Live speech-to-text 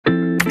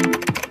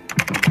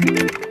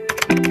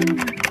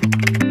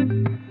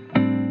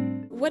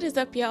What is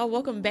up, y'all?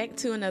 Welcome back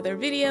to another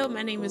video.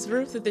 My name is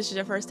Ruth if this is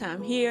your first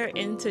time here,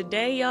 and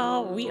today,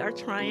 y'all, we are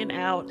trying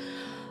out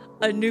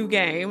a new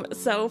game.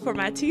 So for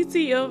my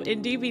TTM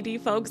and DVD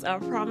folks, I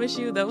promise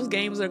you those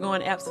games are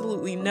going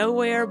absolutely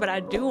nowhere, but I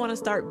do want to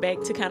start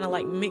back to kind of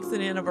like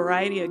mixing in a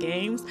variety of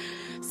games.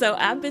 So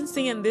I've been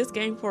seeing this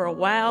game for a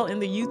while in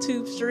the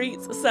YouTube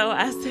streets, so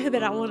I said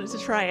that I wanted to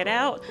try it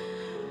out.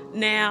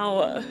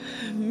 Now,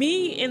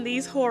 me in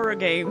these horror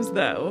games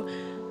though,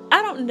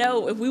 I don't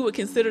know if we would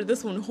consider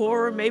this one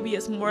horror. Maybe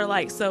it's more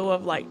like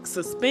like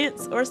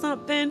suspense or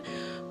something,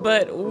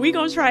 but we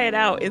gonna try it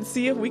out and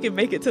see if we can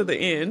make it to the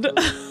end.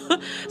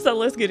 So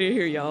let's get in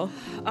here, y'all.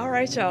 All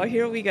right, y'all,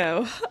 here we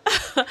go.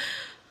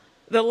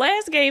 The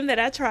last game that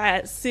I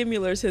tried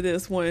similar to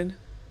this one,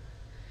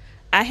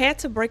 I had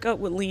to break up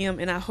with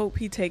Liam, and I hope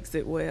he takes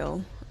it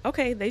well.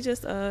 Okay, they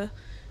just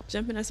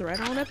jumping us right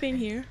on up in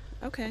here.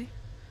 Okay.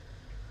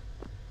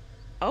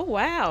 Oh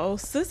wow,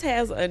 sis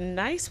has a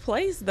nice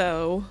place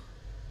though.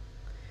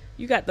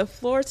 You got the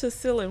floor to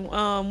ceiling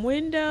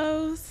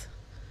windows.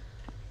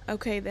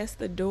 Okay, that's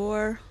the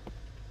door.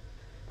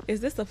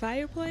 Is this a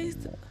fireplace?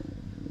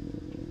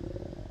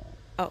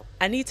 Oh,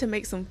 I need to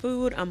make some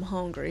food. I'm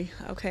hungry.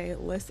 Okay,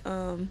 let's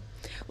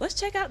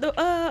check out the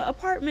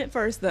apartment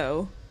first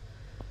though.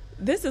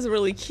 This is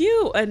really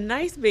cute. A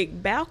nice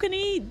big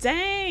balcony.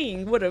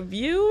 Dang, what a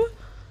view.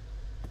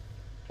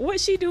 What'd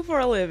she do for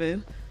a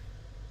living?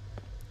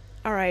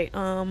 All right,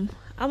 I'm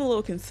a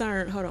little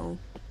concerned. Hold on.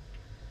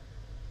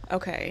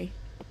 Okay,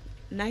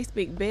 nice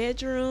big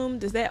bedroom.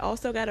 Does that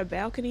also got a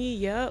balcony?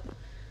 Yep.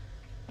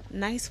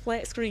 Nice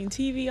flat screen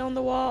TV on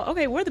the wall.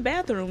 Okay, where's the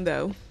bathroom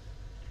though?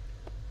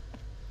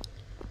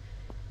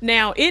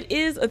 Now it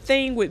is a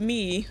thing with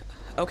me.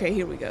 Okay,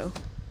 here we go.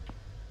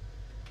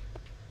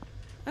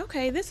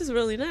 Okay, this is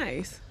really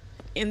nice.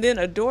 And then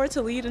a door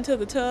to lead into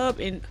the tub,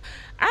 and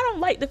I don't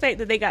like the fact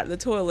that they got the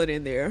toilet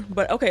in there,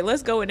 but okay,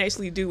 let's go and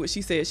actually do what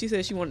she said. She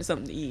said she wanted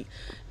something to eat.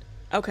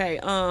 Okay,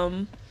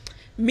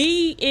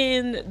 me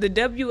in the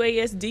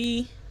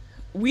WASD,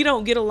 we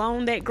don't get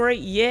along that great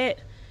yet.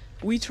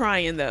 We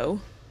trying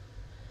though.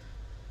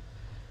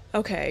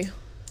 Okay.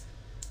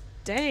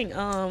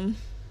 Dang,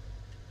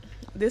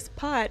 this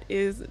pot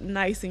is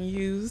nice and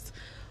used.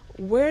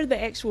 Where the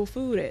actual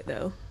food at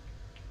though?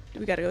 Do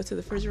we gotta go to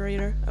the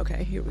refrigerator?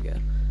 Okay, here we go.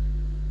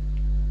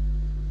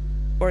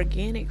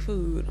 Organic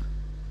food.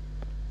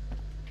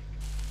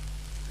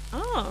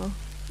 Oh,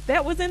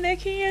 that was in that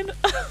can?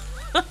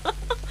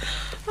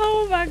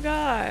 Oh my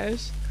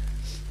gosh.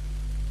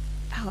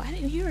 Oh, I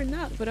didn't hear a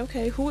knock, but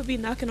okay. Who would be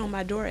knocking on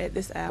my door at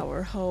this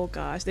hour? Oh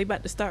gosh, they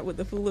about to start with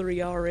the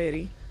foolery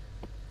already.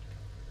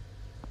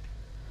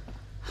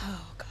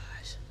 Oh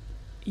gosh.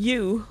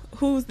 You,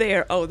 who's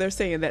there? Oh, they're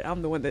saying that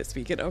I'm the one that's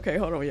speaking. Okay,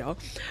 hold on, y'all.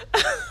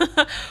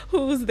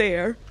 Who's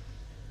there?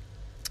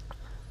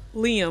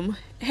 Liam.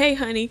 Hey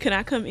honey, can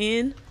I come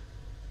in?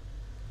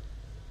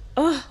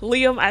 Oh,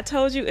 Liam, I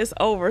told you it's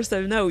over,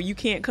 so no, you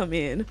can't come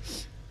in.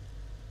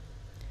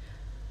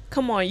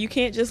 Come on, you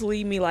can't just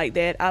leave me like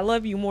that. I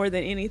love you more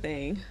than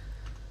anything.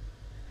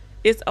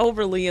 It's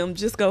over, Liam.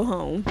 Just go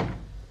home.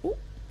 Ooh.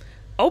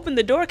 Open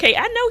the door, Kate.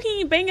 I know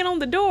he ain't banging on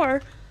the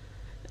door.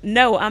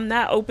 No, I'm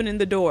not opening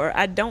the door.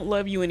 I don't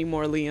love you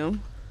anymore, Liam.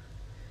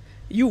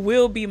 You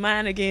will be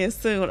mine again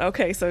soon.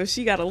 Okay, so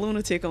she got a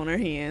lunatic on her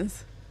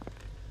hands.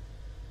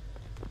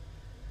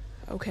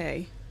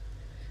 Okay.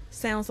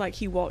 Sounds like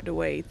he walked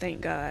away. Thank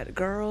God.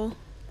 Girl.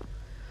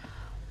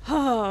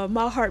 Oh,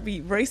 my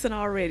heartbeat racing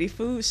already.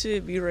 Food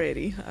should be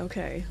ready.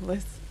 Okay,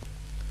 let's...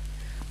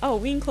 Oh,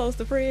 we can close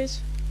the fridge?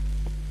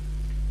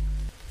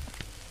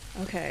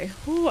 Okay.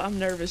 Ooh, I'm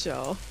nervous,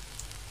 y'all.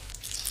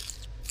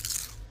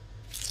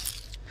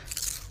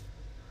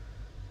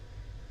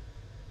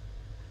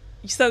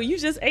 So you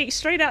just ate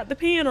straight out the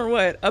pan or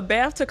what? A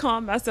bath to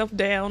calm myself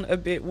down a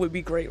bit would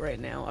be great right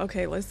now.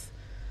 Okay, let's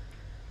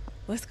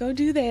go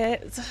do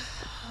that.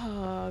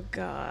 Oh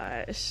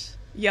gosh,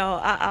 y'all,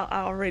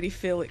 I already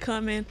feel it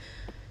coming.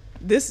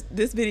 This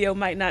video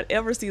might not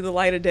ever see the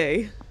light of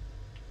day.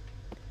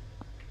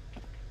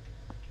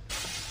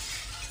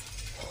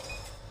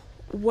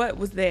 What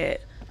was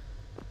that?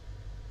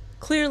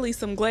 Clearly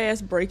some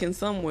glass breaking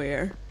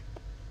somewhere.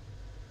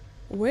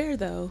 Where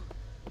though?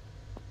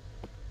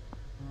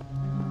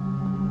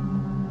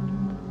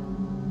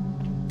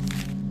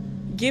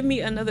 Give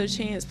me another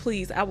chance,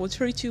 please. I will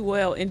treat you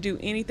well and do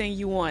anything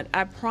you want.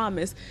 I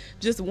promise.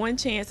 Just one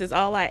chance is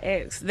all I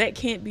ask. That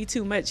can't be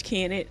too much,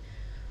 can it?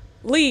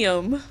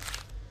 Liam.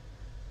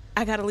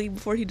 I gotta leave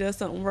before he does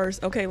something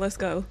worse. Okay, let's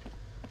go.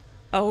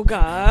 Oh,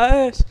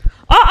 gosh.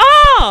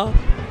 Uh-uh!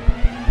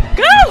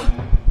 Go!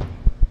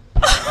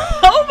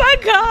 Oh, my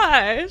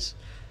gosh.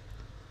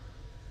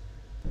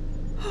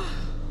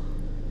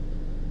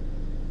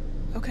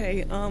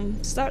 Okay,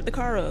 start the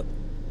car up.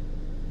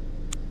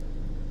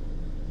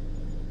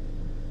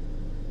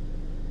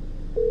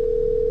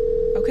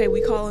 Okay,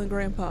 we calling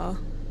Grandpa.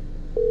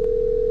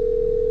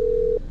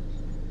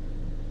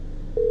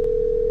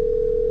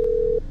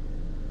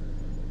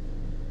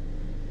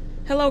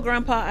 Hello,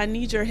 Grandpa. I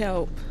need your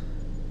help.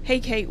 Hey,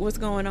 Kate, what's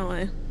going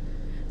on?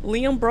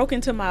 Liam broke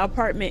into my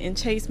apartment and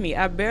chased me.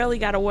 I barely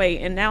got away,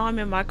 and now I'm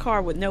in my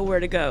car with nowhere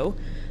to go.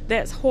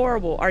 That's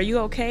horrible. Are you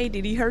okay?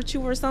 Did he hurt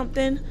you or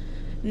something?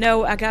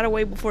 No, I got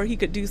away before he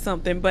could do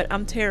something, but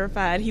I'm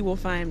terrified he will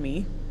find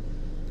me.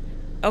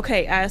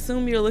 Okay, I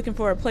assume you're looking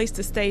for a place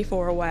to stay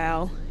for a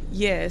while.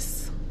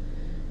 Yes.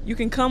 You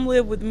can come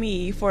live with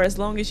me for as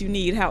long as you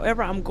need.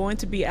 However, I'm going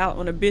to be out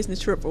on a business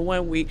trip for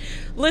 1 week.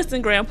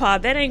 Listen, Grandpa,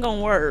 that ain't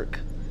gonna work.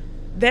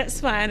 That's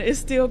fine. It's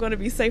still gonna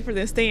be safer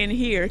than staying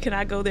here. Can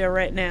I go there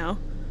right now?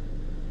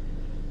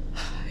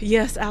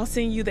 Yes, I'll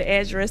send you the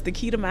address. The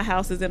key to my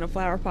house is in a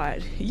flower pot.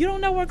 You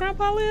don't know where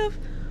Grandpa lives?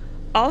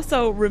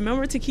 Also,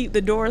 remember to keep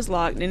the doors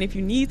locked, and if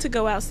you need to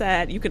go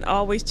outside, you can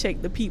always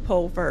check the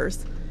peephole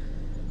first.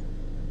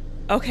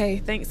 Okay,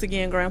 thanks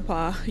again,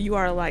 Grandpa. You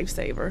are a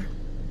lifesaver.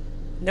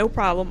 No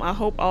problem. I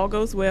hope all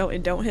goes well,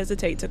 and don't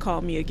hesitate to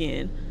call me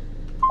again.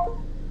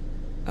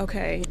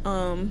 Okay,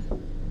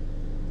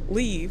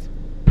 leave.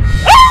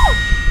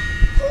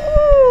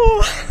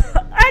 Oh!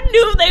 I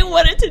knew they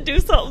wanted to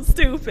do something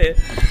stupid.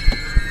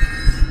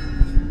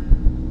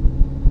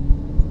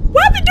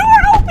 Why the door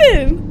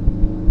open?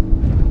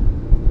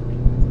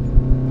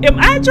 Am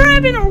I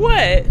driving or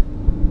what?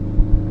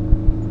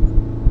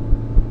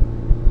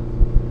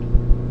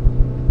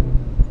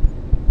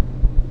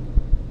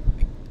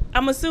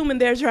 I'm assuming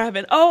they're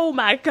driving. Oh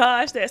my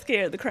gosh, that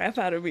scared the crap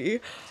out of me.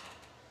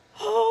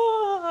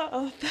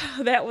 Oh,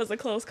 that was a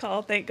close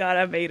call. Thank God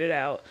I made it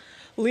out.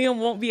 Liam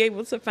won't be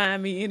able to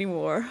find me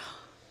anymore.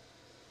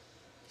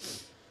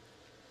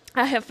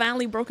 I have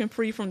finally broken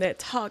free from that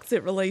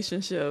toxic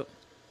relationship.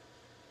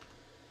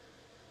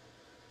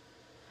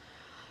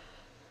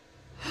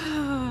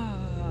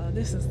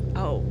 This is,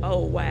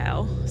 oh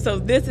wow. So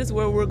this is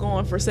where we're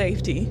going for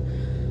safety.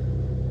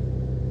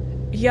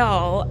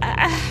 Y'all,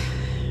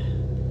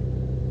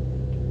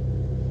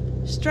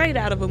 straight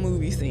out of a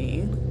movie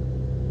scene.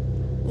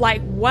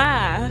 Like,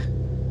 why?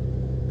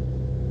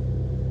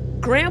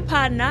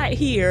 Grandpa not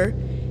here,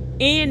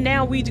 and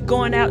now we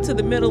going out to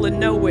the middle of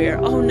nowhere.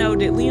 Oh no,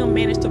 did Liam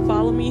manage to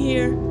follow me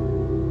here?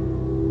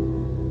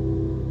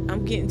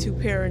 I'm getting too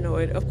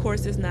paranoid. Of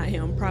course it's not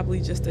him,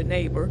 probably just a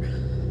neighbor.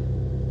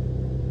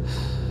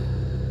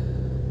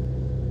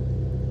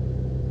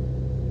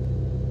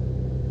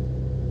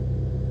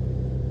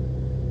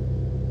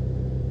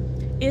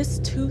 It's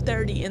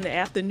 2:30 in the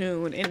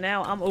afternoon, and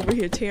now I'm over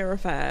here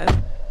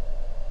terrified.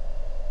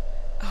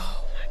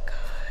 Oh my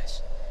gosh.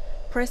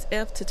 Press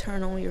F to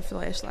turn on your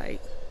flashlight.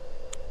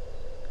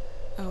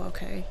 Oh,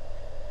 okay.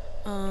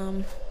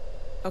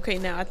 Okay,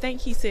 now I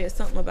think he said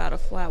something about a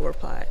flower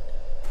pot.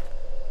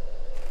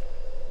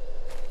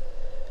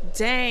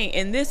 Dang,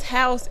 and this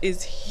house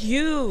is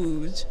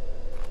huge.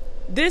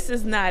 This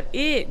is not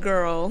it,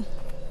 girl.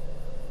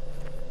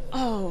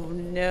 Oh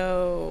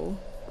no.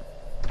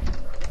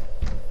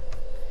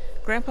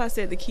 Grandpa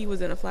said the key was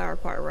in a flower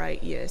pot,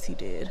 right? Yes, he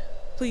did.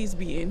 Please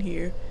be in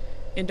here.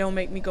 And don't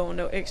make me go on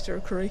no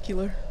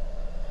extracurricular.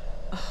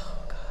 Oh,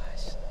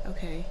 gosh.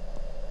 Okay.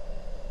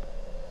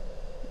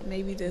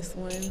 Maybe this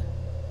one.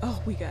 Oh,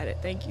 we got it.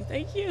 Thank you.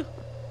 Thank you.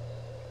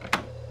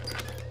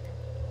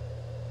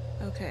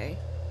 Okay.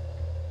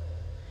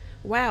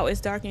 Wow,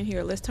 it's dark in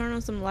here. Let's turn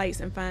on some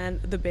lights and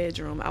find the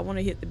bedroom. I want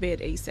to hit the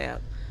bed ASAP.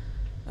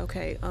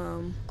 Okay,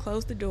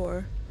 close the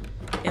door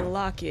and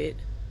lock it.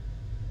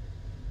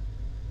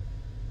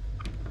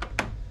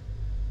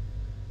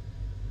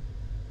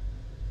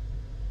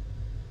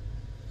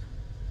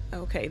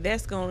 Okay,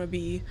 that's gonna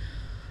be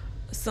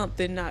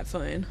something not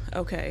fun.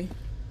 Okay.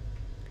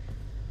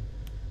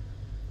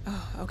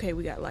 Oh, okay,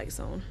 we got lights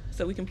on.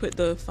 So we can put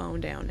the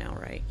phone down now,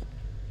 right?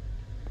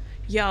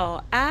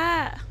 Y'all,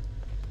 I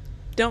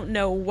don't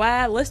know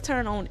why. Let's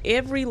turn on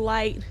every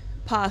light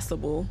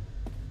possible.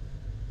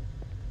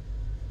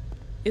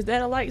 Is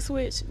that a light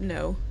switch?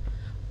 No.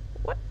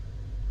 What?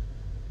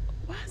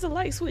 Why is a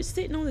light switch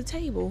sitting on the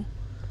table?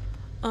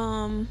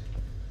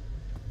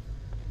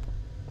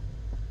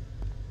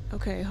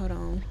 Okay, hold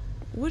on.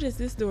 What does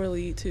this door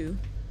lead to?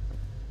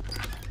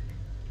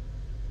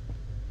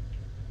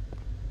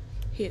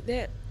 Hit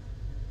that.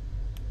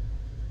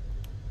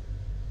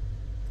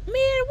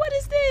 Man, what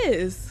is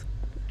this?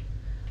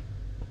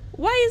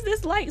 Why is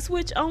this light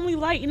switch only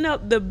lighting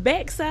up the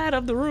back side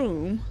of the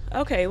room?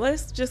 Okay,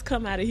 let's just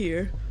come out of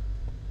here.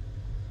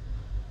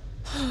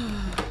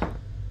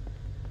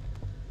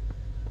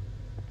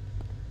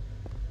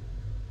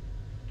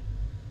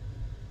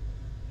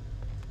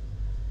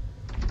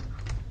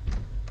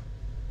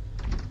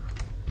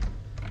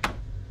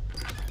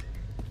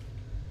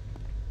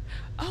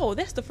 Oh,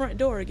 that's the front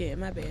door again.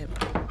 My bad.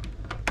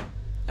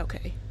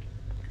 Okay.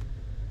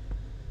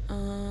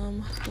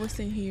 What's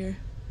in here?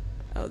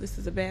 Oh, this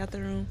is a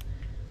bathroom.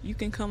 You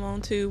can come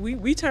on too.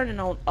 We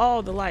turning on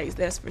all the lights,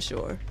 that's for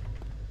sure.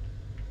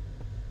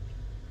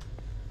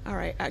 All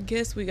right, I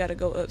guess we gotta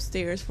go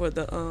upstairs for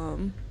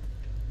the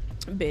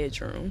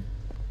bedroom.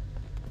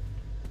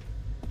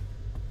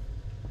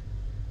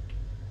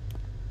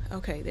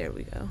 Okay, there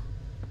we go.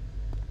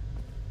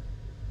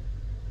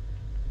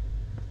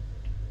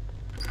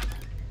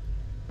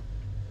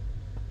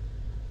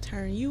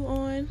 Turn you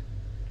on.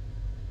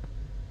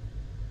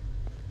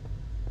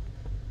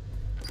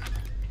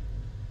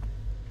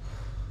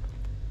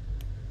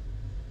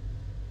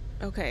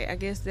 Okay, I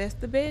guess that's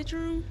the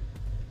bedroom.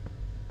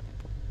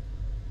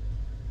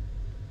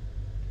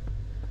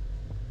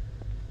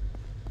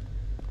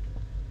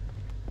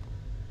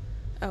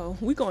 Oh,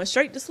 we going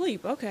straight to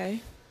sleep.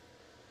 Okay.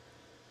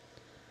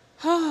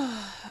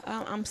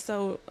 I'm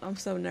so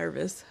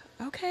nervous.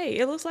 Okay,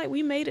 it looks like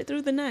we made it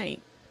through the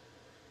night.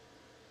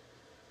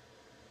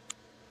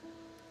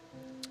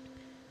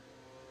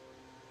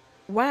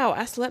 Wow,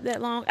 I slept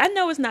that long. I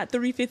know it's not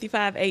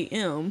 3:55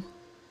 a.m.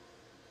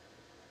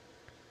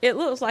 It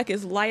looks like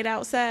it's light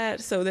outside,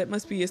 so that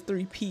must be it's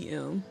 3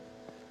 p.m.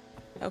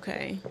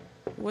 Okay.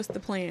 What's the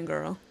plan,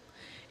 girl?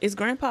 Is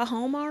Grandpa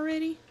home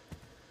already?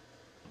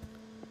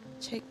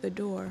 Check the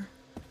door.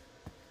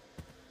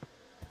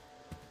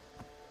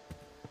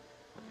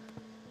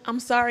 I'm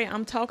sorry,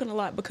 I'm talking a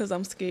lot because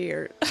I'm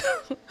scared.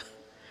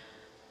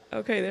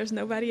 Okay, there's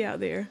nobody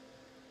out there.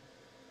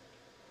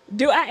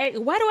 Why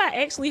do I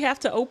actually have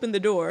to open the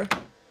door?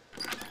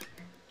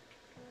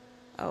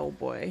 Oh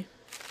boy.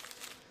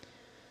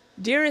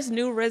 Dearest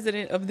new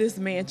resident of this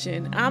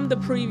mansion, I'm the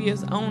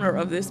previous owner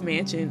of this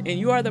mansion, and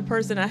you are the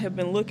person I have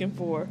been looking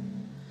for.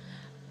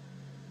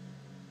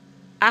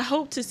 I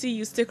hope to see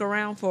you stick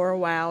around for a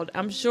while.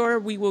 I'm sure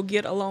we will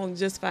get along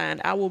just fine.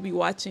 I will be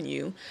watching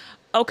you.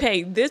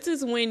 Okay, this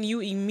is when you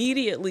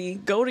immediately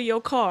go to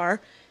your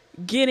car,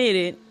 get in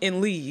it,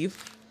 and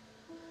leave.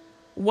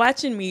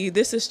 Watching me,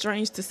 this is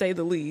strange to say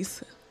the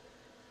least.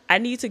 I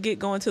need to get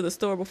going to the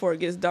store before it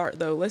gets dark,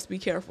 though. Let's be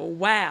careful.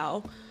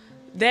 Wow.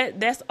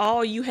 That's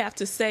all you have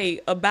to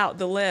say about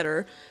the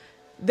letter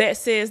that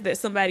says that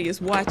somebody is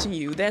watching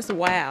you. That's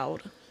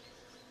wild.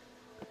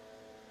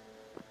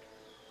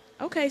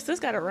 Okay, so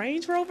it's got a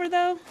Range Rover,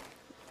 though.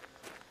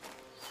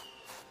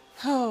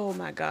 Oh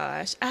my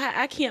gosh.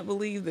 I can't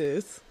believe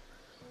this.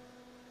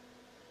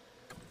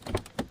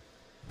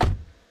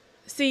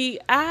 See,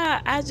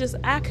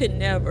 I could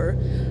never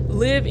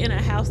live in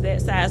a house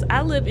that size.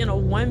 I live in a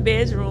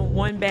 1-bedroom,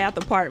 1-bath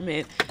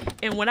apartment.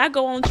 And when I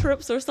go on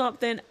trips or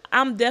something,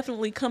 I'm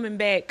definitely coming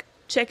back,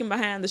 checking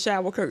behind the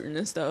shower curtain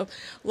and stuff.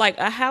 Like,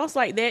 a house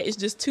like that is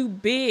just too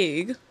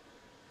big.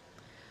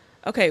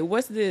 Okay,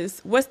 what's this?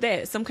 What's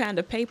that? Some kind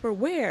of paper?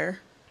 Where?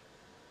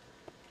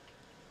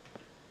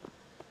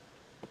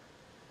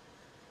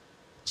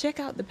 Check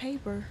out the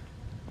paper.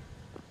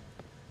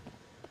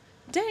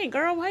 Dang,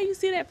 girl, why you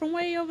see that from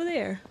way over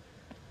there?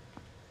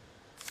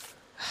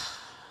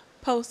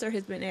 Poster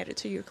has been added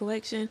to your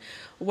collection.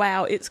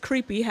 Wow, it's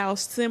creepy how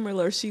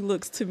similar she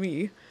looks to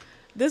me.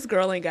 This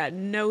girl ain't got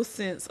no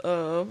sense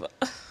of...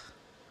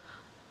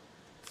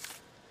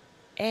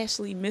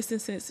 Ashley, missing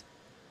since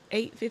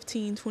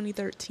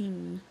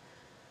 8/15/2013.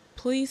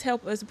 Please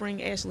help us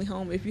bring Ashley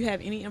home. If you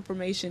have any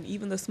information,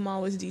 even the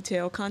smallest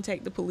detail,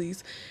 contact the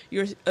police.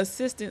 Your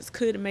assistance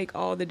could make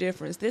all the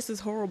difference. This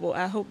is horrible.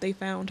 I hope they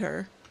found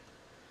her.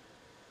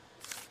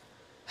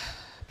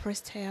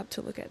 Press tab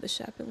to look at the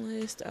shopping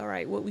list. All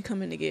right, what we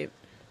coming to get?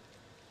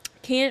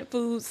 Canned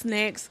food,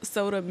 snacks,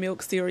 soda,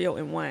 milk, cereal,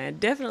 and wine.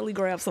 Definitely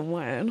grab some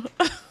wine.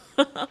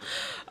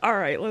 All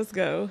right, let's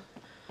go.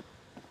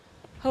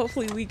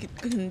 Hopefully we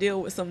can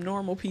deal with some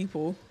normal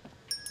people.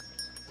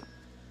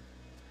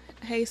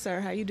 Hey, sir,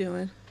 how you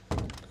doing?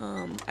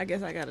 I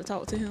guess I gotta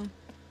talk to him.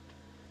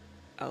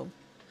 Oh.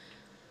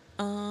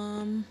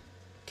 Can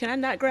I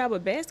not grab a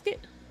basket?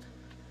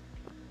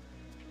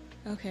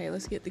 Okay,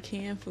 let's get the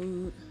canned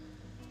food.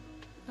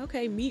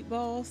 Okay,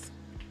 meatballs.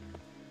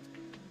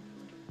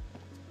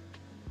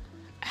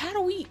 How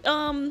do we,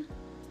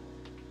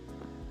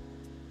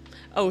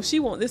 oh, she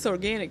want this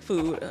organic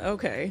food.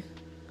 Okay.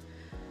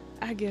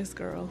 I guess,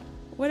 girl.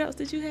 What else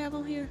did you have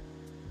on here?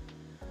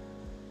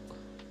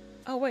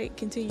 Oh, wait,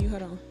 continue,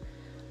 hold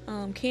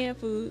on. Canned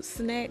food,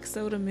 snack,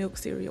 soda, milk,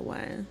 cereal,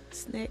 wine.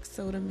 Snack,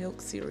 soda, milk,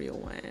 cereal,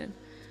 wine.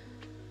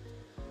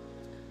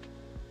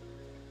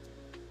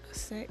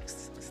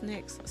 Snacks,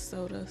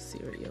 soda,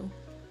 cereal.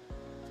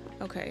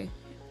 Okay.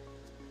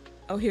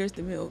 Oh, here's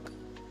the milk.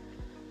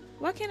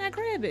 Why can't I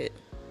grab it?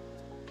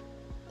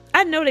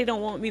 I know they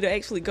don't want me to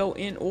actually go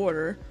in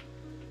order.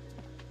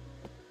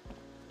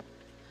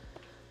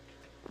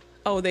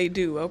 Oh, they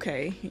do.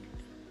 Okay.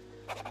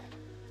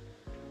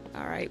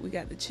 All right, we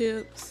got the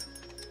chips.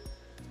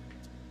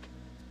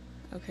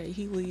 Okay,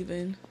 he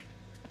leaving.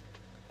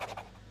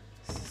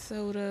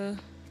 Soda.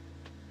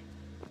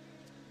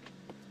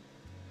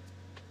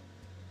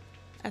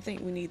 I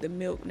think we need the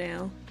milk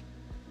now.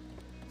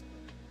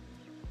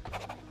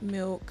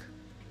 Milk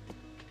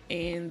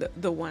and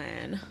the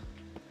wine.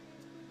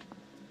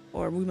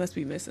 Or we must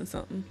be missing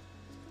something.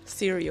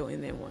 Cereal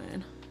and then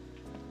wine.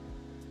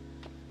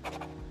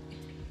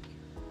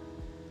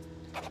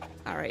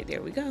 All right,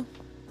 there we go.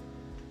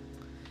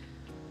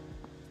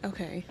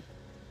 Okay.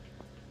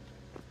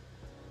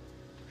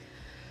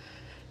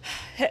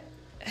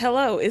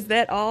 Hello, is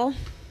that all?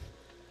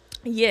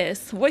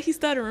 Yes. What he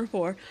stuttering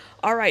for?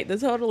 All right, the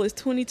total is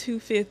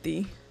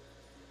 $22.50.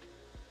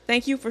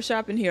 Thank you for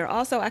shopping here.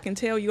 Also, I can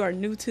tell you are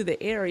new to the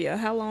area.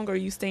 How long are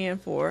you staying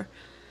for?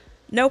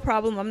 No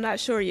problem. I'm not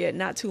sure yet.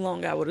 Not too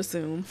long, I would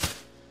assume.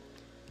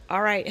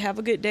 All right. Have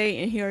a good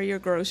day, and here are your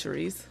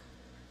groceries.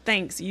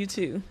 Thanks. You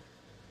too.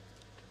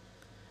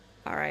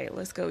 All right.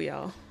 Let's go,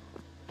 y'all.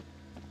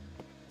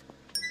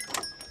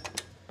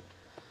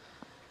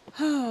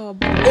 Oh,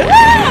 boy.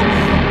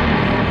 Ah!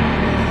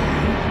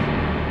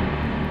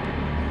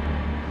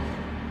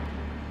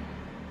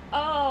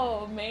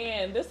 Oh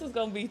man, this is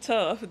gonna be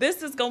tough.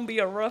 This is gonna be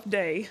a rough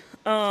day.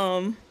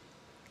 Oh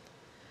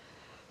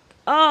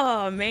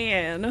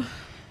man,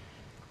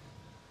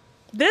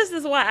 this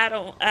is why I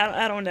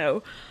don't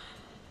know.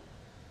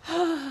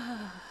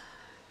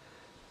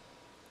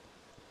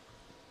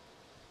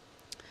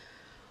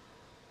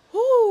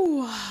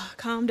 Whew,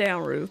 calm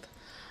down, Ruth.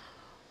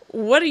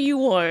 What do you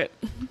want?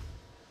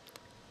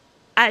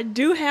 I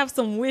do have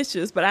some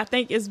wishes, but I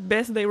think it's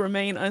best they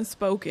remain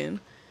unspoken.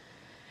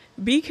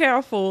 Be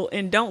careful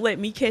and don't let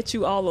me catch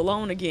you all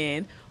alone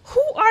again.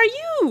 Who are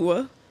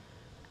you?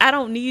 I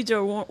don't need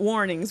your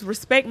warnings.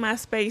 Respect my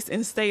space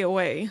and stay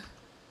away.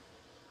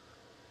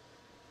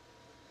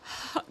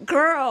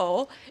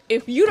 Girl,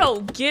 if you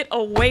don't get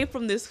away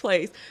from this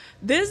place,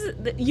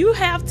 you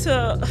have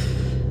to...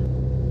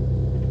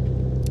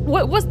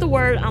 What's the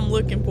word I'm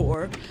looking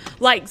for?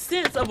 Like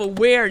sense of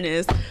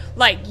awareness.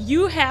 Like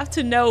you have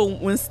to know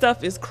when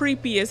stuff is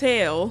creepy as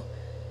hell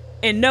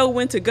and know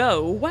when to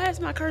go. Why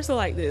is my cursor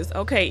like this?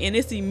 Okay, and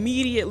it's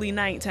immediately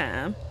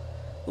nighttime.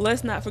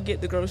 Let's not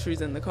forget the groceries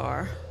in the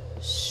car.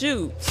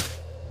 Shoot.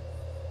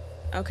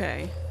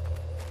 Okay.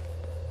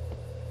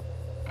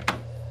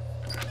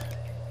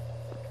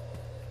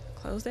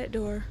 Close that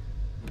door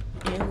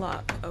and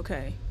lock.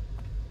 Okay.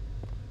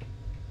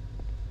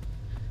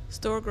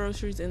 Store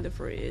groceries in the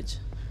fridge.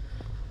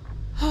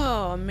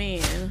 Oh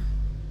man.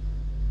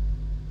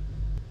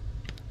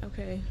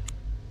 Okay.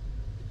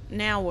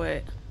 Now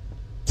what?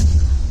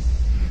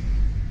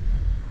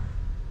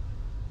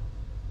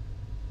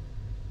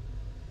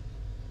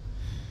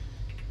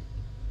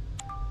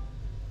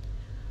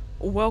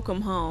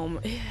 Welcome home.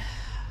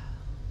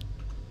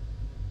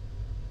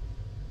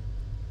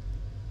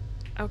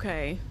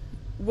 Okay.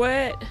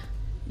 What?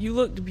 You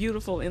looked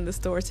beautiful in the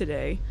store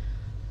today.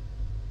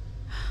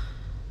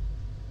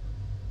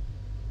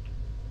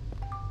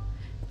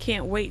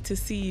 Can't wait to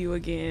see you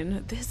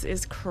again. This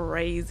is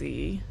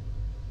crazy.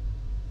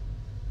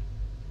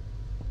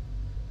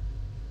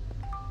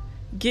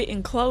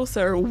 Getting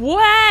closer.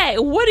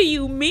 What? What do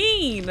you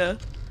mean?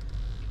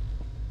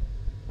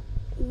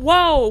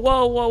 Whoa,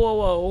 whoa, whoa, whoa,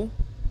 whoa.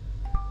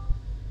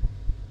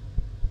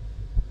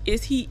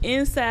 Is he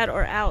inside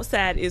or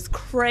outside? Is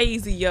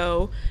crazy,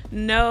 yo.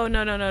 No,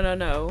 no, no, no, no,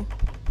 no.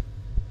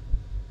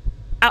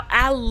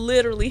 I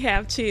literally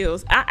have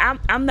chills.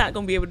 I'm not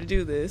gonna be able to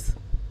do this.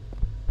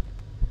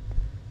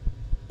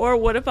 Or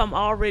what if I'm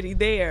already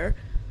there?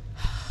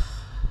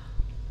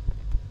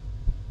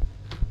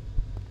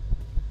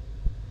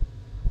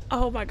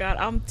 Oh my God,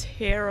 I'm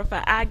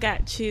terrified. I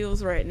got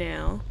chills right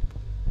now.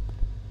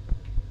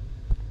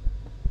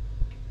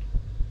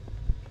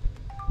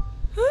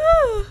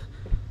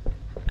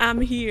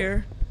 I'm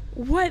here.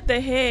 What the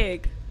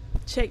heck?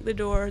 Check the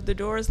door. The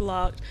door is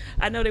locked.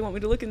 I know they want me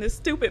to look in this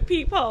stupid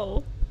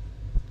peephole.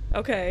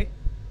 Okay.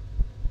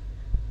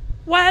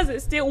 Why is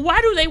it still?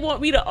 Why do they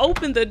want me to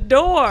open the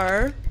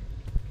door?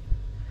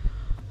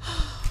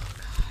 Oh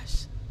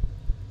gosh.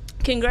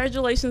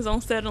 Congratulations on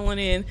settling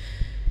in.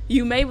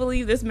 You may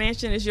believe this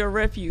mansion is your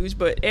refuge,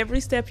 but every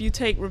step you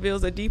take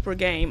reveals a deeper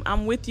game.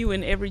 I'm with you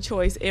in every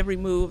choice, every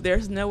move.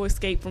 There's no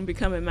escape from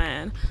becoming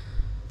mine.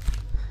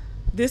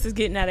 This is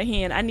getting out of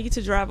hand. I need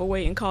to drive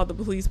away and call the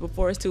police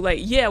before it's too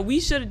late. Yeah,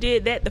 we should have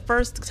did that the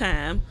first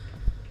time.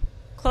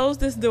 Close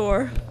this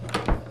door.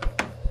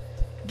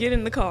 Get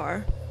in the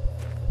car.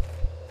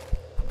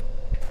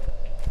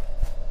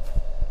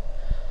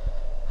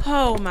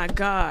 Oh my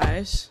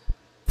gosh.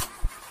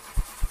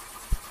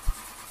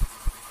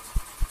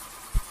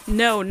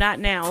 No, not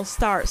now.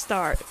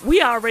 Start.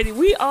 We already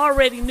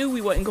knew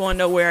we wasn't going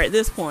nowhere at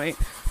this point.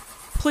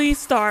 Please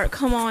start.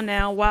 Come on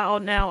now. Wow,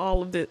 now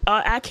all of this.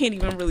 I can't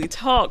even really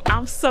talk.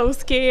 I'm so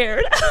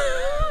scared.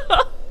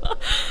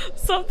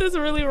 Something's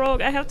really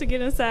wrong. I have to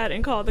get inside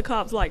and call the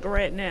cops like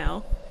right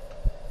now.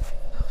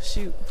 Oh,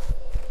 shoot.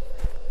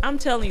 I'm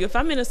telling you, if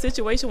I'm in a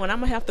situation when I'm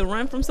going to have to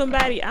run from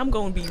somebody, I'm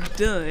going to be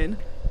done.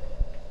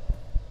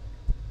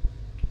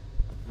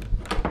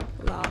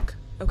 Lock.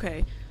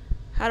 Okay.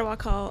 How do I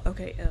call?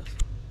 Okay, F.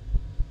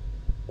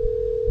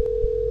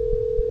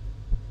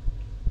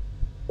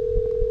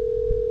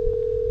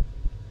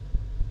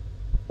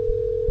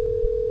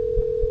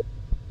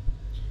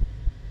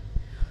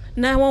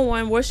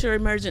 "911, what's your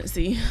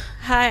emergency?"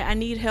 "Hi, I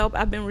need help.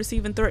 I've been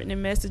receiving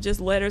threatening messages,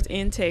 letters,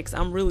 and texts.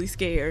 I'm really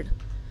scared."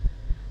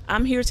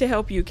 "I'm here to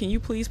help you. Can you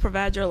please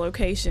provide your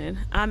location?"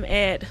 "I'm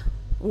at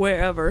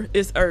wherever.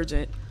 It's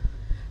urgent."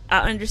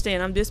 "I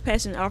understand. I'm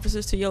dispatching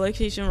officers to your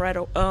location right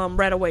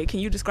away.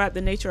 Can you describe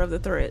the nature of the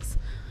threats?"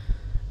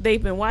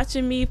 "They've been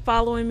watching me,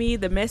 following me.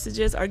 The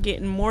messages are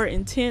getting more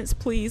intense.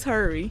 Please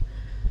hurry."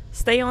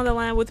 Stay on the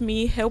line with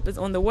me. Help is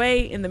on the way.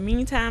 In the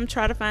meantime,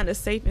 try to find a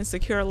safe and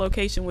secure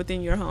location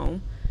within your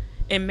home.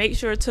 And make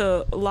sure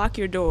to lock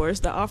your doors.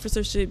 The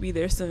officer should be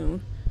there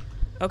soon.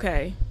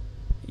 Okay.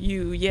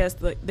 Yes,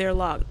 they're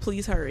locked.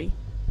 Please hurry.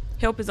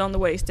 Help is on the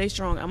way. Stay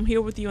strong. I'm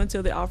here with you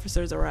until the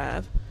officers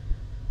arrive.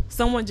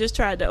 Someone just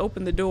tried to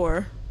open the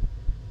door.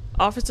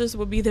 Officers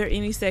will be there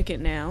any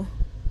second now.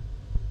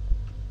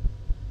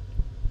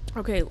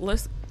 Okay,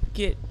 let's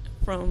get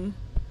from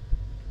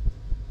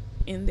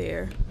in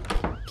there.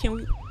 Can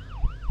we...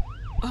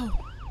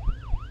 Oh.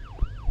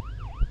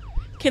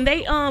 Can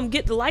they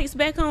get the lights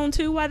back on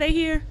too while they're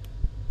here?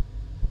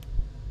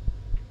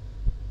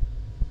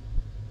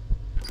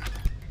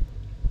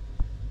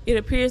 It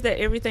appears that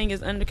everything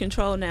is under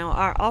control now.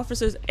 Our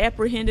officers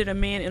apprehended a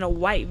man in a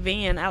white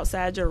van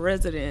outside your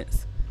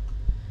residence.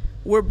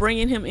 We're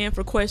bringing him in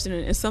for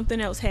questioning. If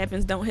something else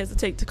happens, don't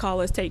hesitate to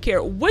call us. Take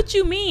care. What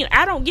you mean?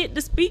 I don't get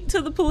to speak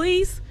to the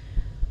police?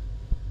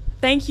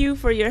 Thank you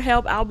for your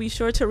help. I'll be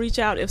sure to reach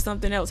out if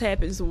something else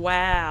happens.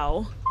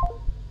 Wow.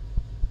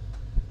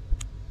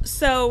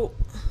 So...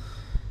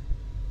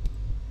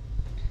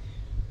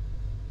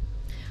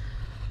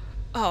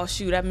 Oh,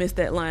 shoot, I missed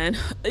that line.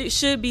 It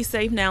should be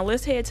safe now.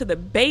 Let's head to the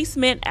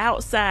basement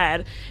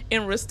outside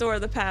and restore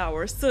the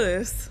power.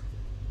 Sis.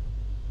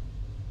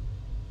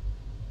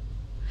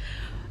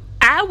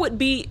 I would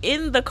be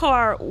in the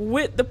car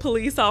with the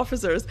police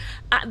officers.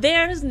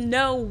 There's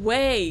no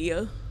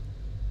way.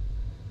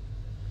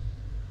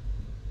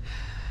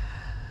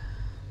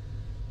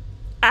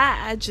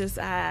 I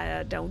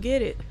don't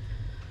get it.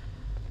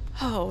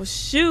 Oh,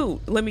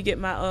 shoot. Let me get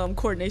my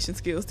coordination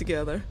skills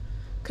together.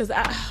 Because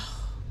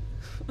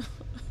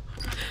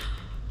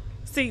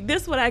see,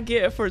 this is what I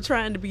get for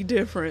trying to be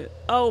different.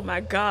 Oh my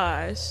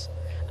gosh.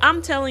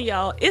 I'm telling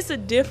y'all, it's a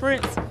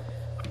difference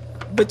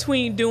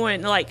between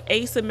doing like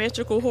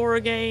asymmetrical horror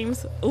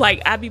games.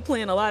 Like I be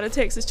playing a lot of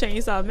Texas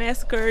Chainsaw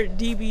Massacre,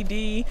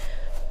 DVD.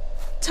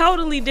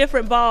 Totally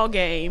different ball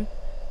game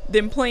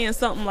than playing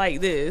something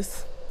like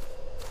this.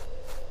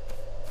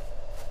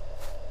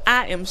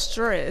 I am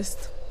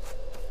stressed.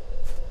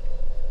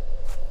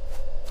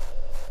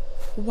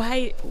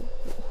 Why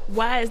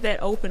is that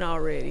open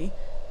already?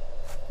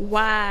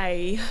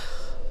 Why?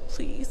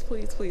 Please,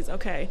 please, please.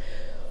 Okay.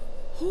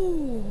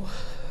 Whew.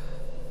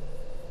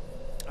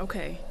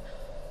 Okay.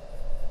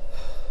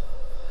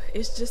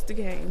 It's just a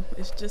game.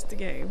 It's just a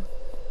game.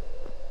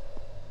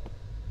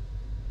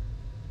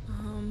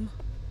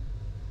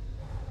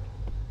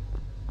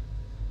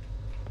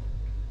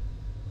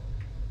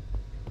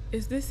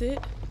 Is this it?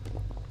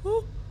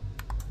 Ooh.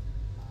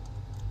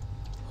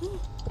 Ooh.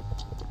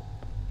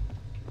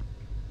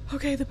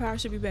 Okay, the power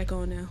should be back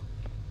on now.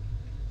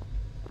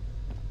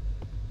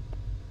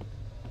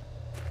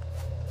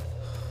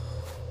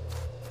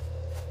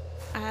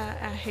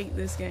 I hate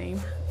this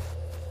game.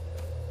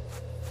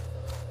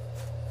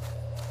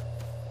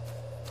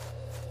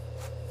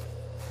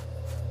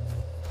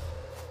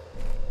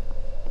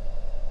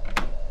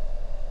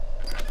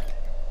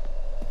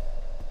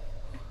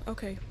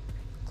 Okay,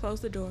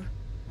 close the door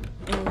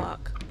and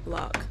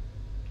lock.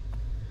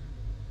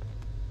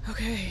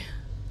 Okay,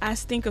 I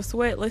stink of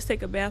sweat. Let's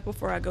take a bath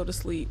before I go to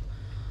sleep.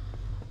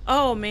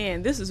 Oh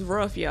man, this is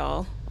rough,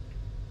 y'all.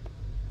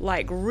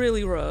 Like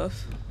really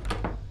rough.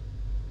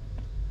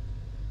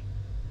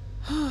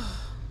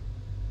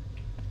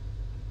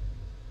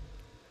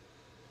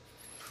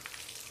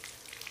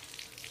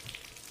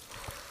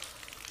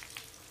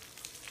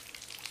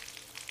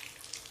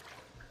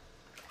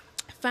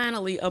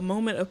 Finally, a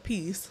moment of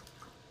peace.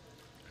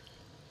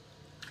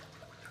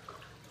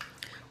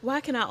 Why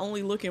can I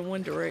only look in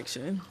one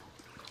direction?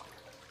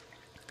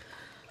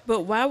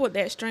 But why would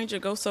that stranger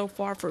go so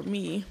far for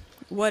me?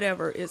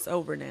 Whatever, it's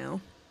over now.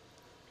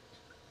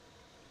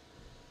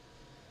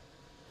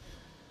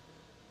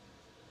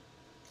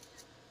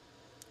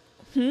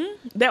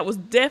 That was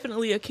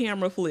definitely a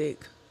camera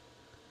flick.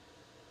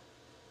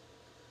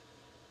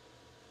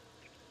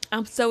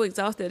 I'm so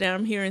exhausted that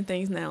I'm hearing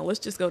things now. Let's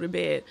just go to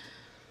bed.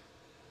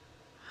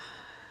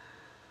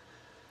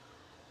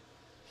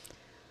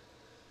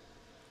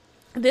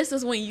 This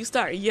is when you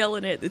start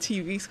yelling at the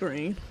TV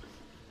screen.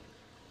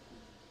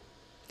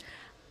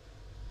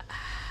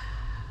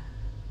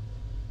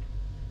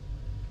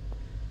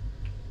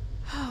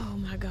 Oh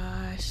my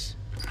gosh.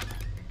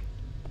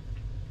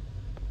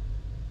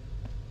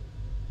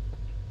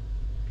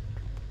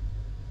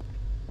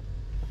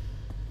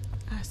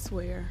 I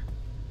swear.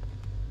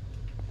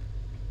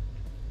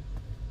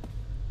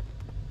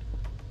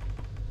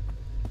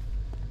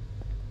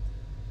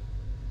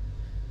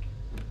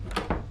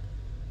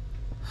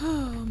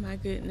 Oh my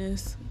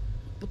goodness.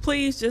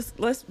 Please just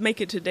let's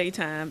make it to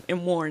daytime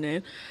and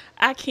morning.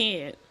 I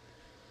can't.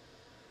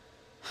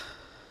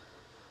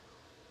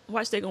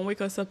 Watch, they're gonna wake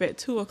us up at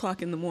 2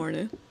 o'clock in the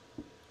morning.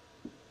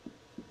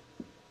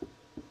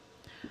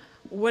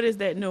 What is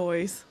that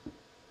noise?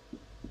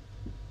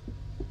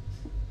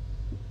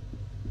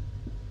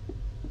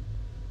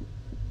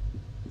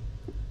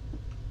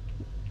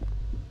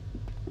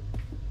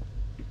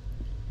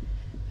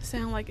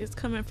 sound like it's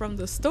coming from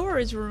the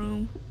storage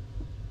room.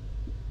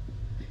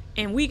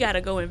 And we gotta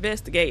go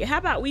investigate. How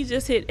about we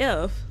just hit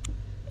F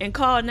and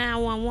call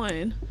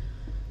 911?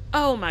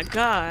 Oh my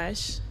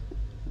gosh.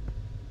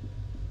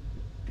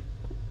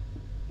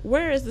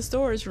 Where is the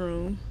storage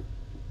room?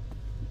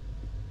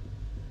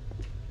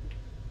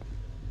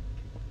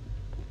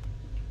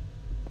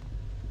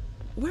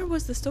 Where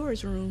was the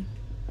storage room?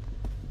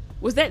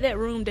 Was that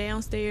room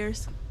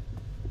downstairs?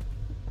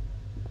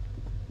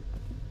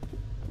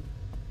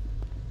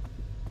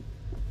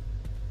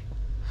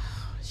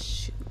 Oh,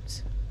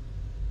 shoot.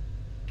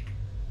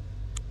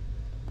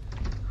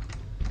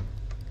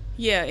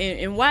 Yeah,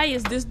 and why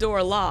is this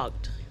door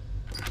locked?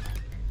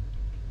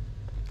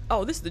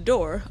 Oh, this is the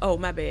door. Oh,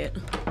 my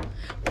bad.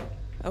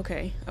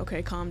 Okay,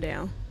 calm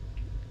down.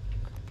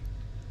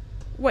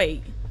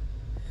 Wait,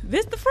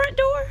 this the front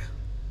door?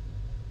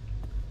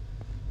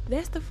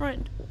 That's the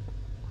front.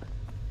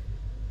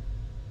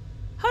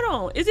 Hold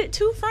on, is it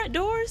two front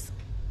doors?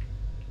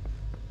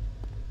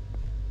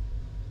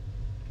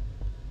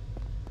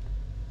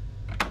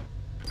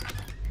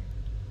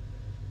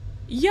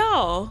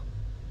 Y'all,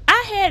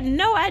 I had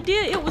no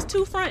idea it was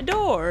two front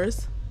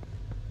doors.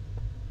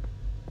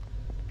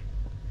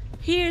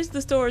 Here's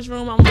the storage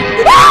room.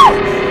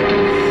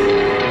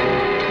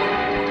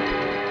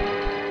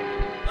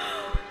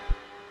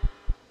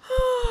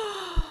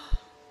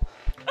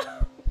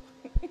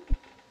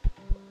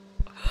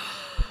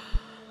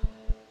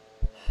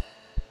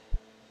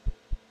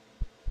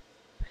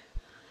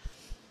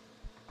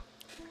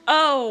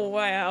 Oh,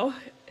 wow.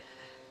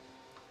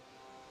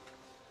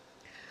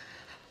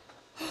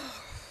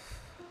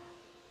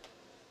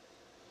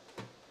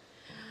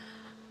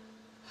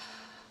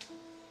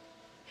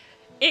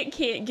 It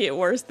can't get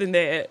worse than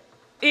that.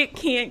 It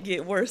can't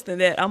get worse than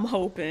that, I'm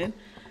hoping.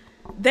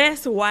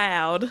 That's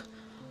wild.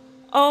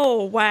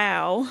 Oh,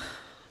 wow.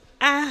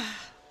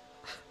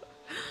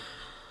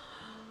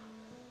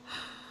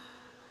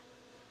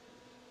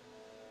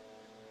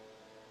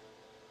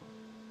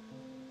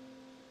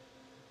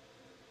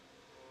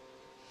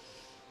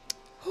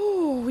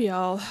 Oh,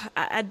 y'all,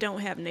 I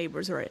don't have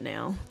neighbors right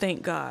now.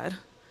 Thank God.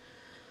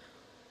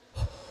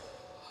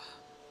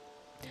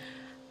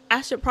 I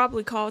should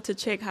probably call to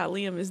check how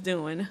Liam is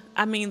doing.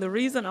 I mean, the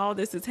reason all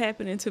this is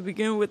happening to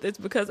begin with is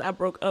because I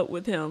broke up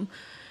with him.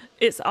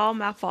 It's all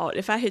my fault.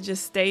 If I had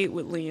just stayed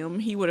with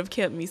Liam, he would have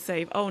kept me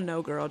safe. Oh,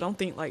 no, girl, don't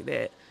think like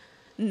that.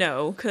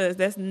 No, because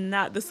that's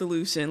not the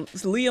solution.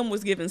 Liam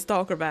was giving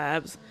stalker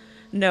vibes.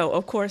 No,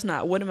 of course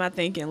not. What am I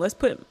thinking? Let's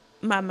put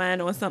my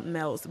mind on something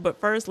else.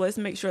 But first, let's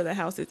make sure the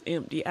house is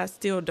empty. I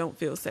still don't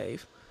feel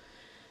safe.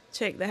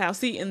 Check the house.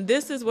 See, and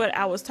this is what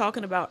I was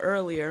talking about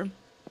earlier.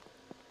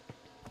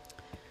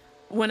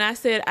 When I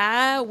said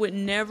I would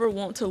never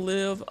want to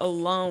live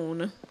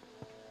alone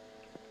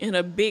in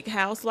a big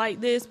house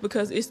like this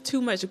because it's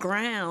too much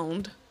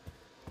ground.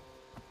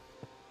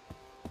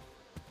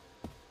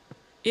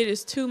 It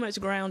is too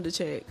much ground to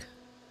check.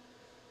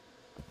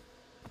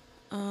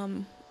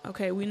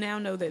 Okay, we now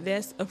know that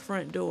that's a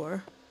front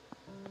door.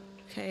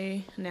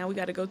 Okay, now we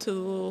got to go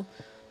to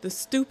the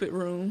stupid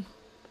room.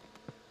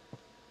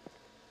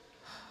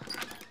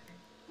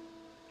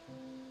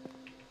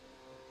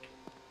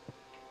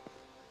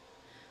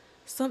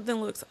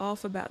 Something looks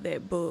off about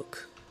that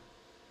book.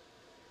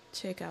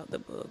 Check out the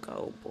book.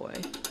 Oh boy.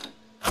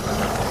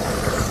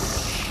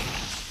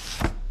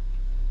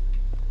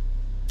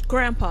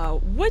 Grandpa,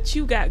 what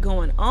you got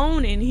going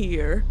on in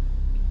here?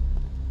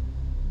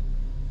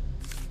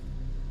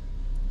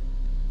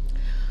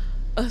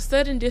 A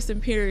sudden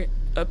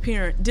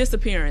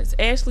disappearance.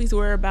 Ashley's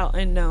whereabouts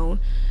unknown.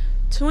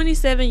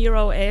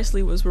 27-year-old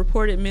Ashley was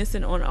reported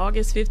missing on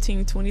August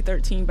 15,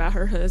 2013 by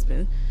her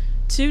husband.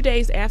 2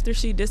 days after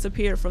she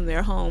disappeared from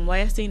their home,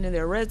 last seen in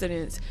their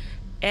residence,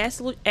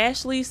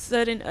 Ashley's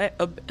sudden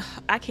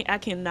I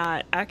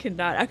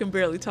can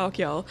barely talk,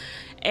 y'all.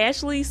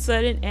 Ashley's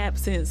sudden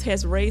absence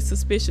has raised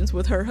suspicions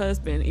with her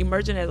husband,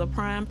 emerging as a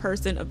prime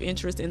person of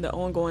interest in the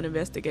ongoing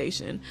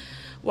investigation.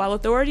 While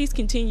authorities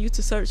continue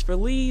to search for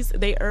leads,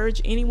 they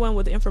urge anyone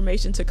with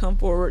information to come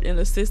forward and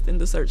assist in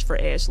the search for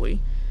Ashley.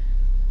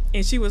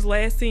 And she was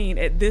last seen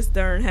at this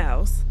darn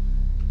house.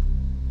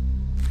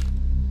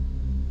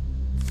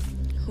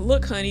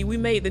 Look, honey, we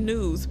made the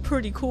news.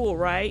 Pretty cool,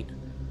 right?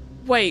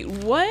 Wait,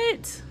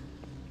 what?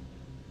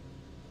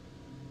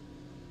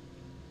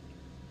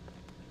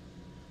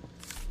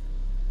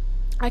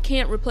 I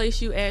can't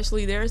replace you,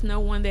 Ashley. There is no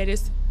one that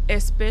is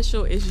as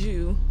special as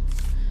you.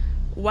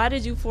 Why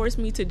did you force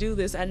me to do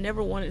this? I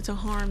never wanted to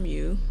harm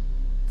you.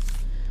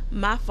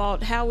 My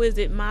fault. How is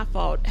it my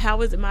fault?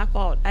 How is it my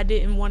fault? I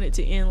didn't want it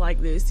to end like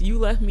this. You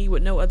left me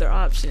with no other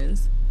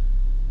options.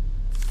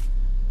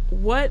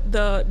 What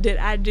did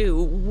I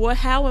do?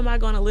 How am I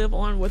going to live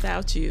on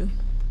without you?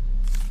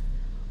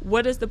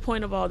 What is the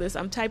point of all this?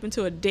 I'm typing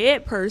to a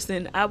dead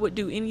person. I would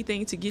do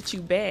anything to get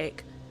you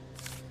back.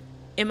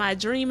 Am I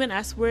dreaming?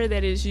 I swear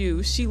that is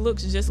you. She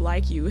looks just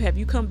like you. Have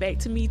you come back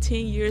to me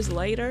 10 years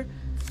later?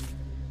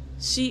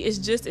 She is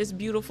just as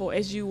beautiful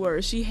as you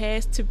were. She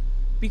has to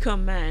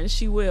become mine.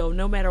 She will,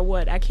 no matter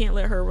what. I can't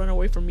let her run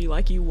away from me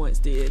like you once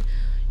did.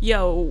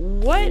 Yo,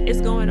 what is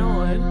going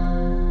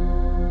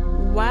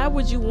on? Why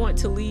would you want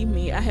to leave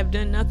me? I have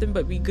done nothing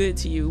but be good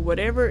to you.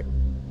 Whatever,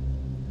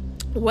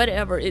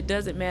 it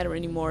doesn't matter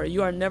anymore.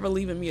 You are never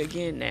leaving me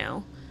again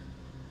now.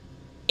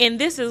 And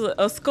this is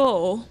a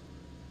skull.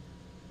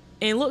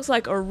 And looks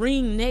like a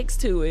ring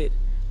next to it.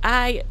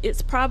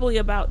 It's probably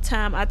about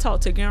time I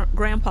talk to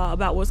Grandpa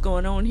about what's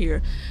going on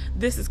here.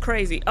 This is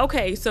crazy.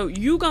 Okay, so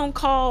you gonna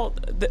call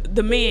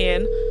the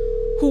man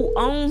who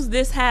owns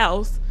this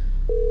house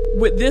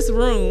with this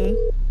room.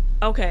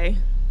 Okay,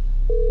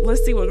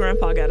 let's see what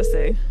Grandpa gotta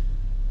say.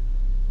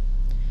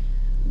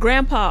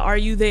 Grandpa, are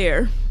you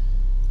there?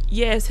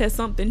 Yes, has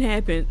something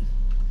happened?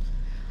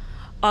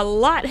 A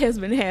lot has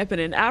been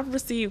happening. I've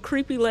received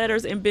creepy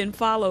letters and been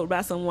followed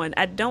by someone.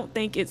 I don't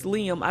think it's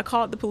Liam. I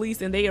called the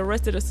police and they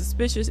arrested a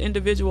suspicious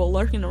individual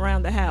lurking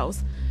around the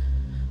house.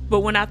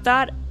 But when I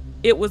thought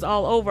it was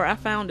all over, I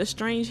found a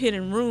strange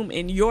hidden room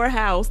in your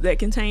house that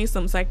contains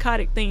some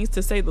psychotic things,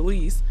 to say the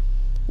least.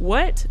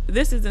 What?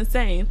 This is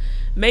insane.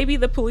 Maybe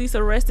the police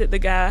arrested the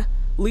guy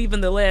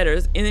leaving the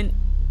letters in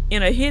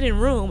a hidden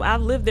room.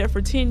 I've lived there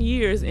for 10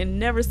 years and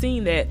never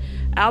seen that.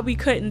 I'll be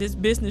cutting this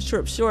business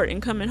trip short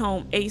and coming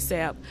home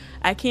ASAP.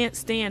 I can't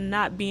stand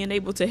not being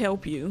able to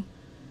help you.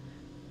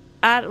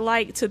 I'd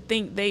like to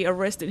think they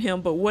arrested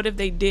him, but what if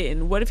they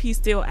didn't? What if he's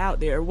still out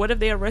there? What if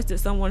they arrested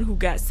someone who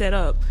got set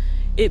up?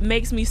 It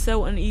makes me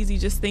so uneasy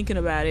just thinking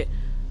about it.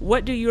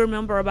 What do you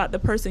remember about the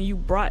person you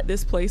brought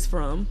this place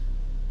from?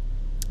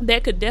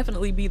 That could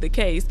definitely be the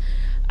case.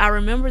 I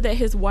remember that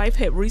his wife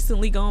had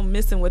recently gone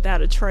missing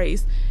without a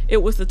trace. It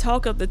was the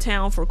talk of the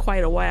town for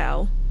quite a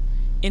while.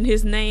 And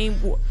his name...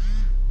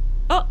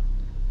 Oh!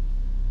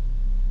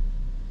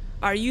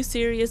 Are you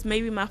serious?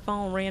 Maybe my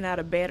phone ran out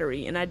of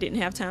battery and I didn't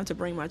have time to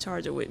bring my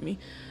charger with me.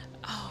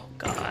 Oh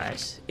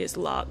gosh, it's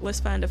locked. Let's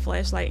find a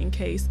flashlight in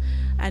case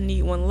I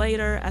need one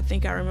later. I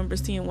think I remember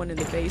seeing one in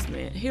the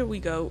basement. Here we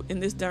go, in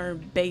this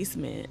darn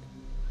basement.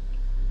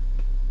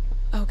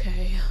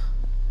 Okay.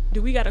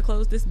 Do we gotta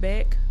close this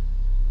back?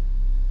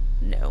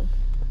 No.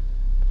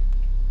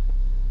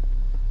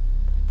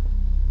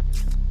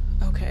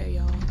 Okay,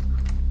 y'all.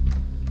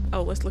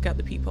 Oh, let's look out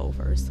the peephole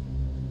first.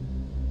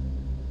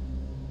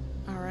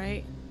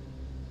 Alright.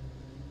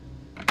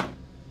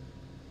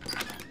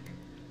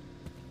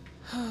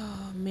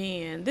 Oh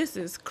man, this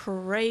is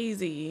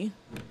crazy.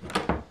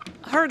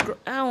 I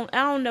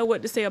don't know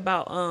what to say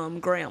about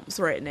Gramps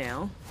right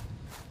now.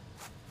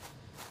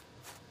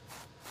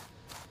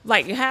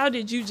 Like, how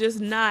did you just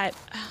not...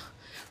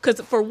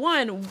 Because for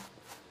one,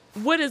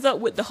 what is up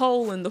with the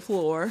hole in the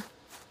floor?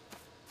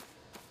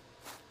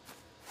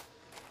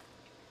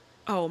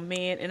 Oh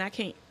man, and I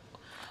can't...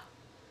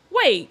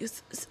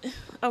 Wait.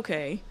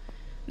 Okay.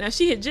 Now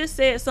she had just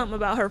said something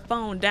about her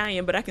phone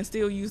dying, but I can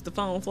still use the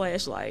phone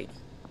flashlight.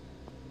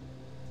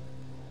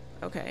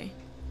 Okay.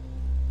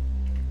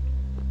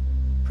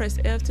 Press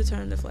F to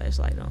turn the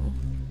flashlight on.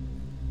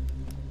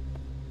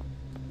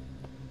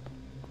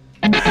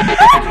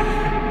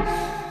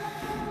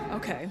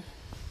 Okay.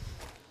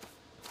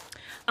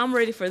 I'm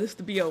ready for this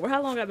to be over.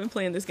 How long have I been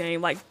playing this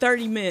game? Like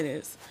 30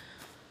 minutes.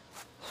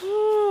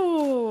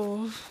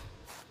 Ooh.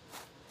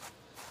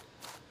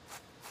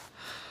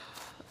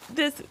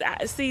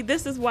 See,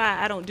 this is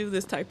why I don't do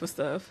this type of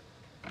stuff.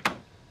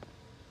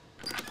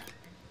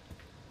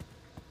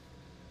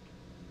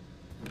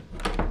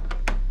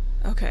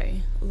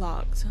 Okay,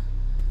 locked.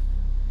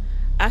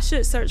 I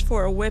should search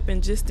for a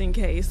weapon just in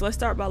case. Let's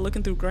start by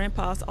looking through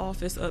Grandpa's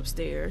office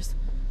upstairs.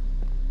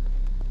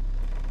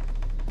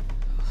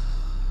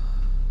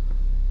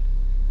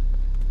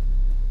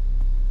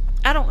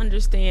 I don't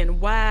understand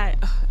why.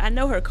 I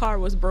know her car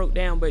was broke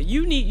down, but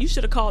you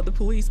should have called the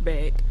police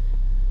back.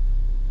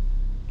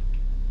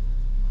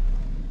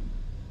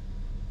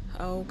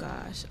 Oh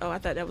gosh. Oh, I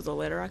thought that was a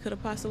letter I could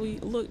have possibly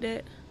looked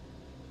at.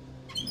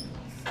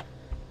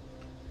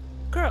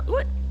 Girl,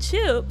 what?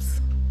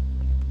 Chips?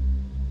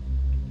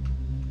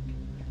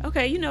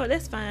 Okay, you know what?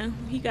 That's fine.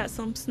 He got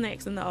some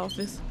snacks in the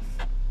office.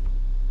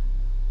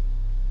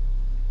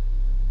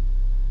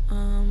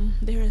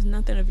 There is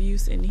nothing of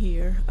use in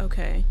here.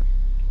 Okay.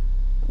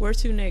 Where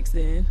to next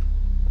then?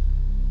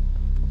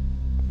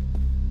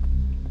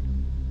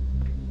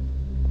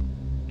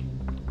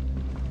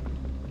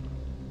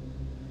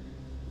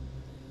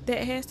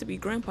 That has to be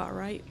Grandpa,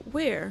 right?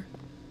 Where?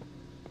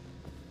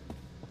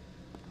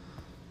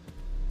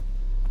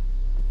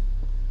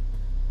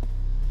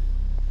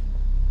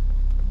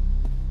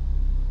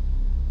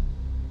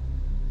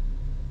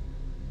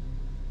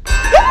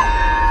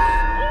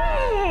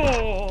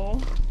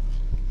 Oh.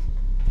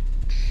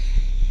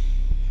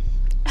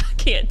 I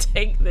can't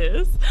take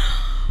this.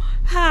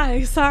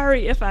 Hi,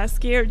 sorry if I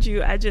scared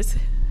you. I just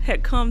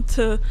had come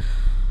to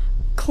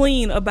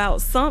clean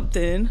about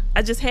something.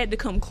 I just had to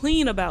come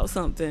clean about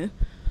something.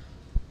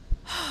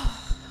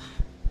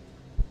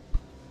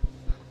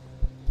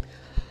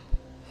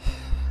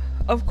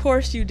 Of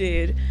course you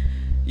did.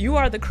 You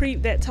are the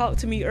creep that talked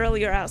to me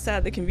earlier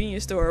outside the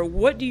convenience store.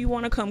 What do you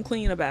want to come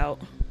clean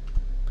about?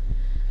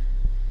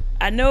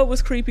 I know it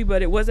was creepy,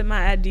 but it wasn't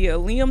my idea.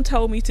 Liam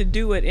told me to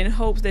do it in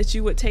hopes that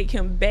you would take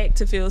him back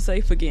to feel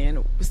safe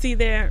again. See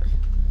there?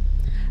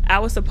 I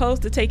was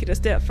supposed to take it a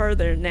step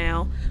further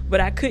now, but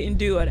I couldn't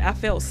do it. I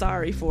felt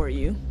sorry for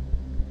you.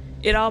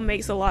 It all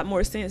makes a lot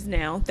more sense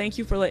now. Thank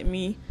you for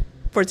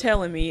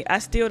telling me. I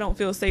still don't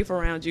feel safe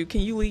around you.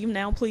 Can you leave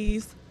now,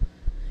 please?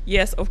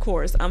 Yes, of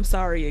course. I'm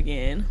sorry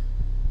again.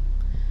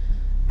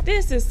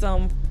 This is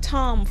some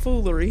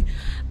tomfoolery.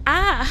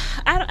 I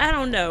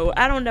don't know.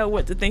 I don't know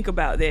what to think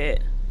about that.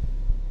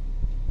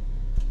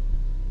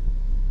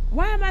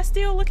 Why am I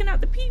still looking out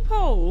the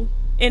peephole?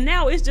 And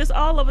now it's just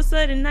all of a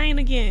sudden 9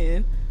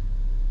 again.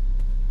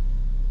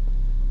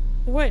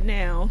 What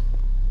now?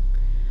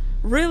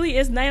 Really?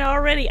 It's 9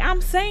 already?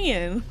 I'm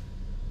saying.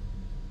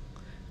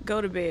 Go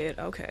to bed.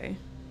 Okay.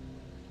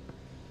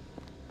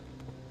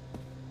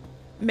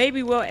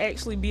 Maybe we'll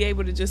actually be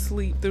able to just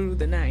sleep through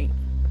the night.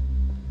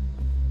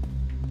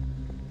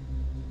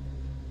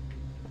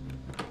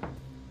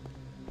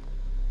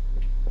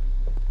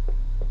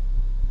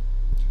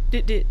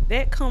 Did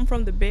that come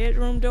from the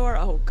bedroom door?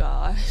 Oh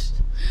gosh.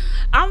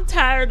 I'm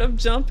tired of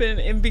jumping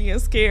and being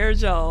scared,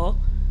 y'all.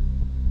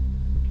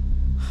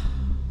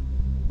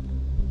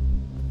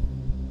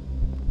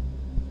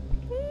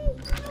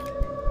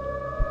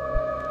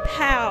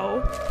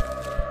 How?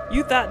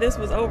 You thought this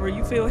was over.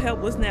 You feel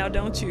helpless now,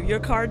 don't you? Your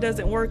car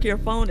doesn't work. Your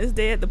phone is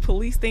dead. The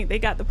police think they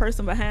got the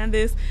person behind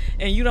this,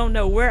 and you don't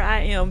know where I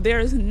am. There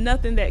is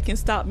nothing that can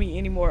stop me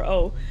anymore.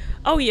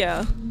 Oh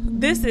yeah.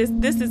 This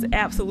is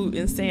absolute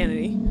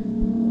insanity.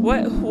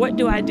 What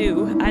do I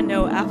do? I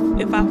know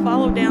if I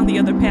follow down the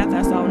other path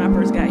I saw when I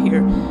first got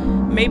here,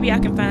 maybe I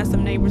can find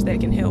some neighbors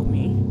that can help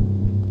me.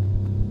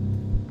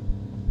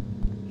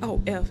 Oh,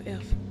 F.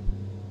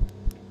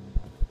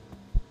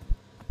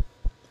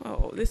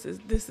 Oh, this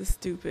is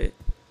stupid.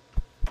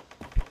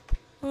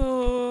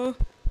 Oh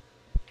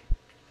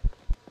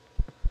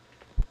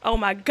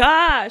my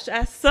gosh,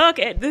 I suck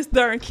at this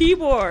darn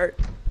keyboard.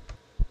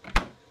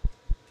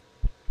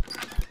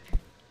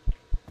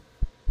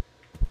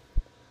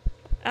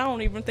 I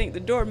don't even think the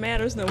door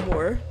matters no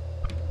more.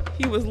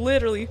 He was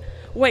literally...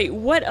 Wait,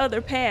 what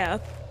other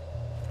path?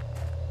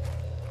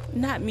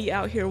 Not me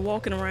out here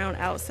walking around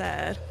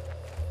outside.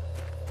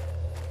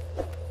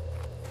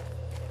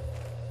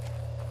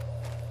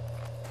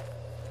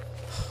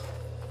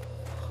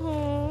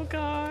 Oh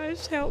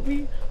gosh, help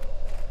me.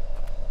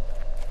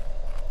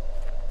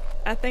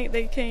 I think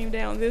they came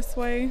down this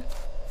way.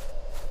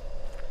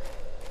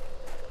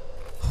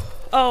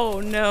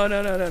 Oh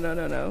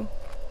no.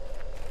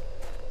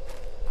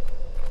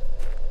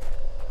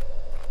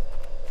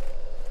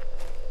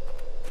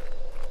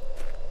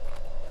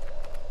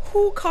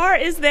 Whose car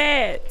is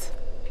that?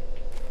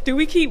 Do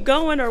we keep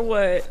going or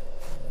what?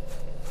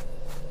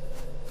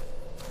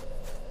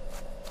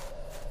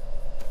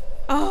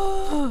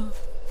 Oh.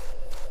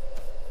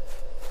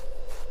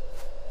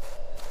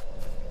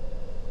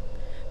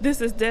 This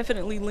is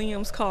definitely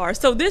Liam's car.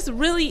 So this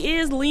really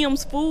is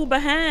Liam's fool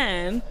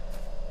behind.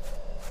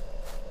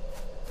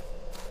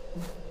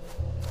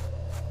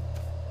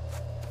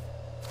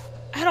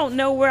 I don't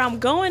know where I'm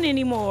going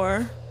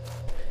anymore.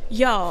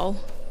 Y'all.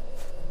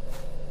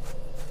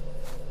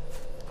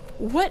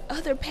 What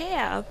other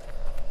path?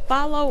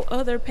 Follow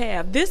other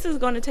path. This is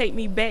going to take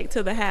me back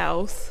to the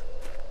house.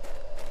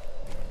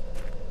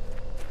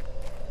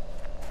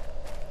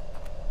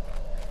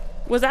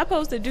 Was I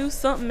supposed to do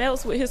something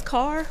else with his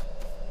car?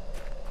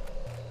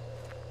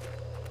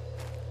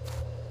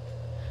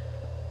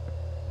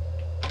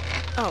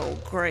 Oh,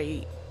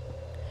 great.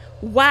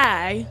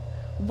 Why?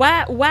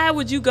 Why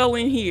would you go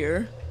in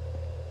here?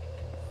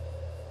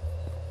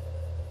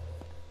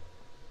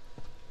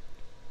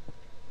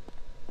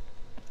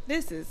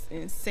 This is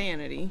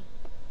insanity.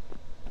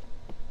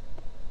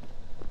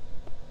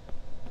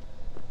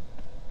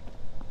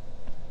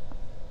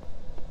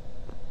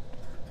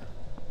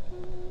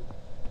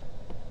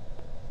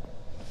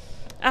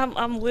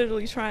 I'm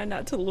literally trying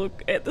not to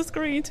look at the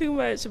screen too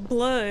much.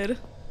 Blood.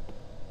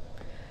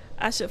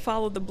 I should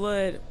follow the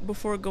blood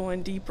before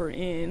going deeper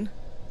in.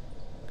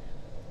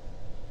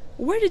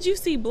 Where did you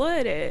see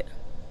blood at?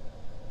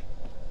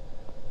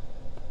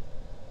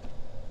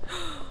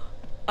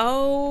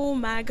 Oh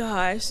my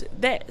gosh.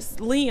 That's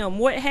Liam.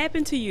 What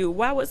happened to you?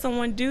 Why would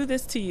someone do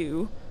this to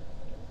you?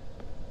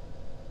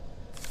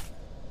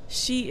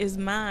 She is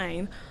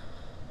mine.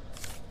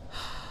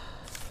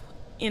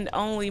 And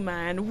only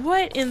mine.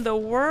 What in the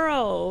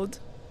world?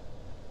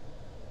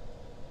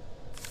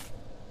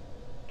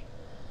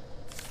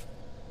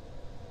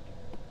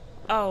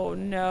 Oh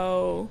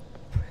no.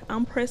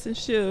 I'm pressing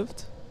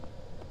shift.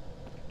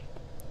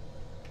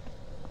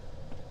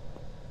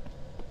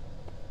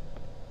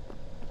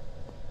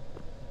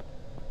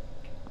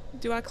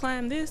 Do I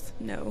climb this?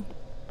 No.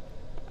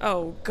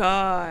 Oh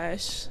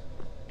gosh.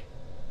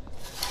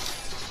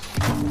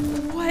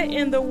 What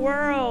in the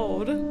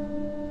world?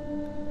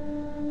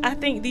 I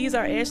think these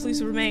are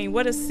Ashley's remains.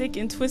 What a sick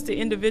and twisted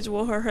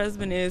individual her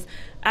husband is.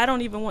 I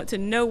don't even want to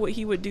know what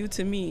he would do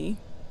to me.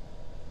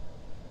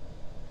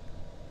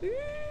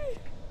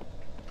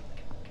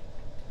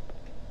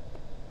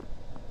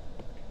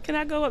 Can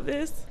I go up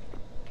this?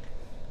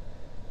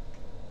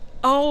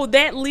 Oh,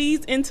 that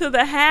leads into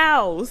the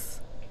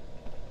house.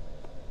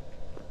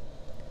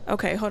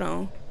 Okay, hold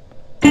on.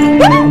 I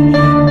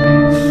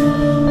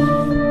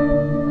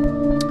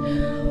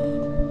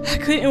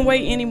couldn't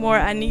wait anymore.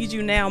 I need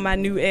you now, my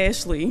new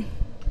Ashley.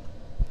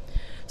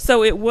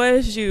 So it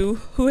was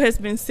you who has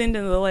been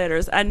sending the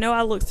letters. I know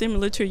I look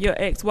similar to your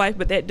ex-wife,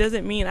 but that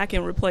doesn't mean I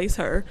can replace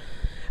her.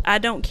 I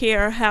don't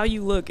care how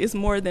you look. It's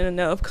more than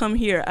enough. Come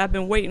here. I've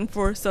been waiting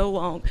for so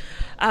long.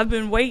 I've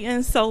been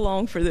waiting so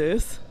long for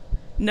this.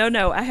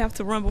 No, I have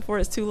to run before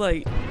it's too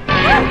late.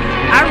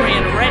 I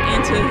ran right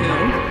into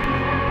him.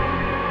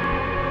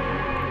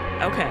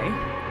 Okay.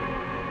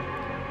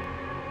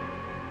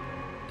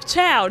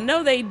 Child,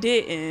 no they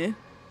didn't.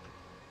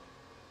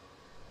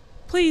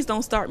 Please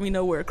don't start me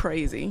nowhere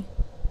crazy.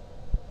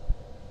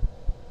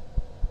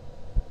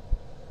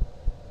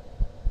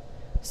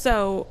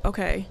 So,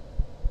 okay.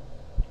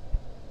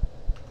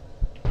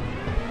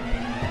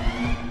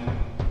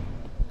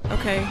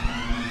 Okay.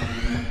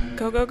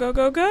 Go, go, go,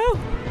 go, go.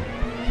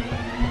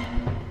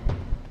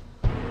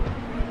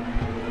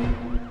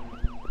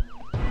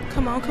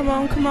 Come on, come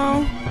on, come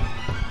on.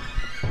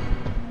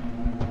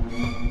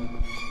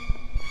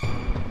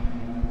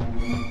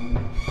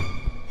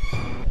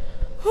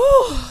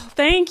 Whew,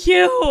 thank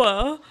you.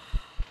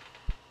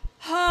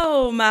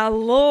 Oh, my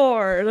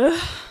Lord.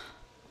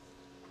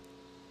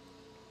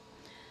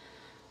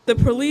 The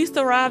police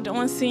arrived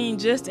on scene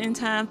just in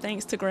time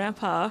thanks to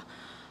Grandpa.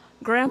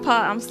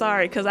 Grandpa, I'm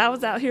sorry, because I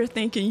was out here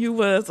thinking you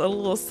was a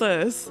little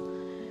sus.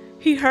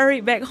 He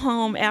hurried back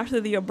home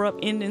after the abrupt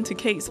ending to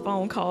Kate's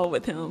phone call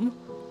with him.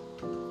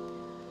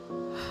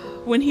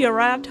 When he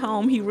arrived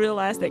home, he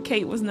realized that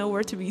Kate was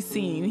nowhere to be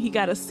seen. He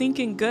got a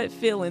sinking gut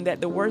feeling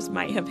that the worst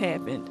might have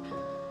happened.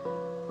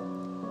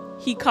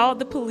 He called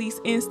the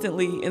police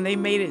instantly, and they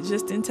made it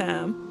just in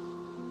time.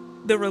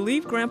 The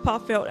relief Grandpa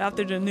felt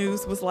after the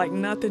news was like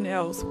nothing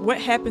else.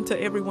 What happened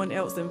to everyone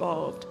else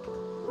involved?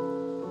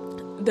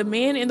 The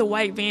man in the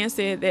white van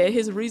said that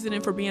his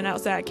reasoning for being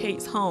outside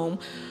Kate's home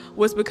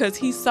was because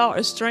he saw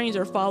a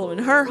stranger following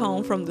her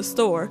home from the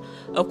store.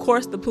 Of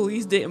course, the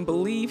police didn't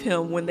believe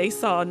him when they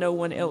saw no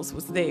one else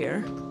was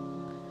there.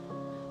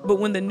 But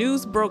when the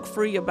news broke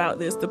free about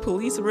this, the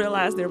police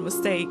realized their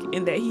mistake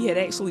and that he had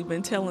actually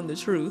been telling the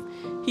truth.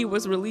 He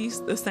was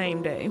released the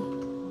same day.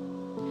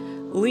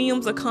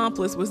 Liam's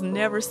accomplice was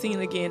never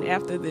seen again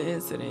after the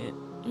incident.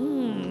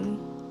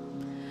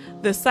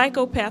 The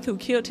psychopath who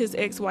killed his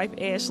ex-wife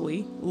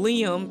Ashley,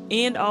 Liam,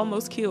 and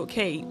almost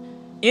Kate,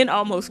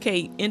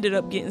 ended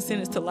up getting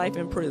sentenced to life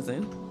in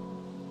prison.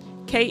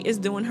 Kate is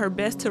doing her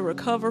best to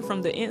recover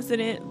from the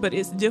incident, but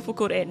it's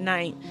difficult at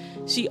night.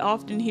 She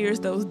often hears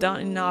those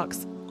daunting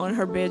knocks on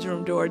her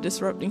bedroom door,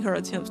 disrupting her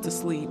attempts to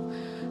sleep.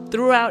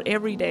 Throughout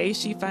every day,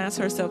 she finds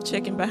herself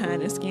checking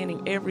behind and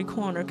scanning every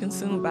corner,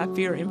 consumed by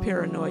fear and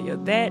paranoia.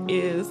 That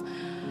is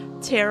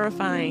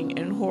terrifying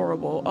and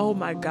horrible. Oh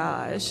my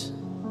gosh.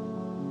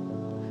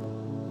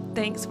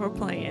 Thanks for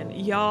playing.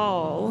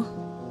 Y'all,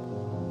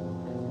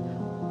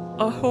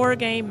 a horror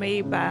game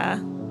made by, I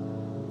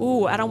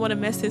don't want to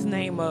mess his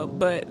name up,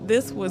 but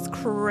this was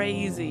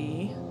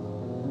crazy.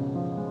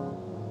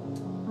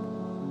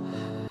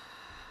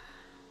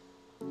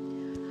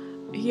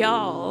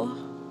 Y'all,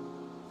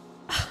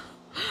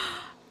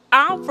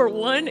 I for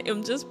one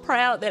am just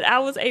proud that I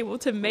was able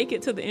to make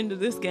it to the end of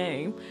this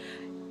game.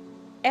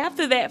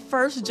 After that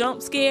first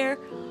jump scare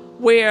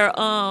where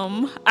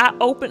I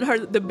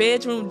opened the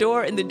bedroom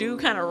door and the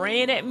dude kind of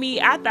ran at me,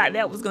 I thought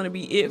that was going to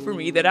be it for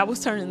me, that I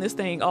was turning this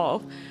thing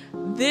off.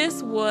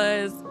 This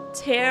was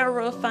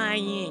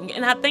terrifying,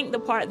 and I think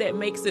the part that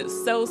makes it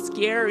so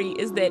scary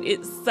is that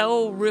it's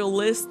so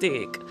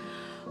realistic.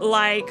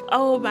 Like,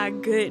 oh my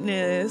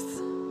goodness.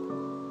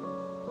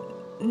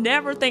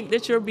 Never think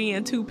that you're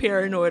being too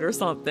paranoid or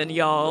something,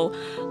 y'all.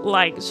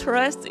 Like,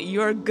 trust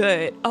your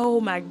gut.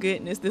 Oh my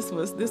goodness, this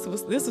was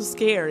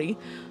scary.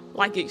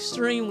 Like,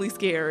 extremely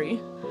scary.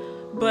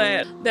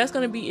 But that's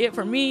gonna be it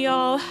for me,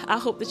 y'all. I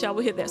hope that y'all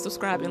will hit that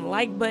subscribe and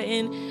like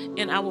button,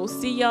 and I will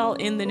see y'all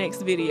in the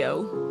next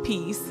video.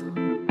 Peace.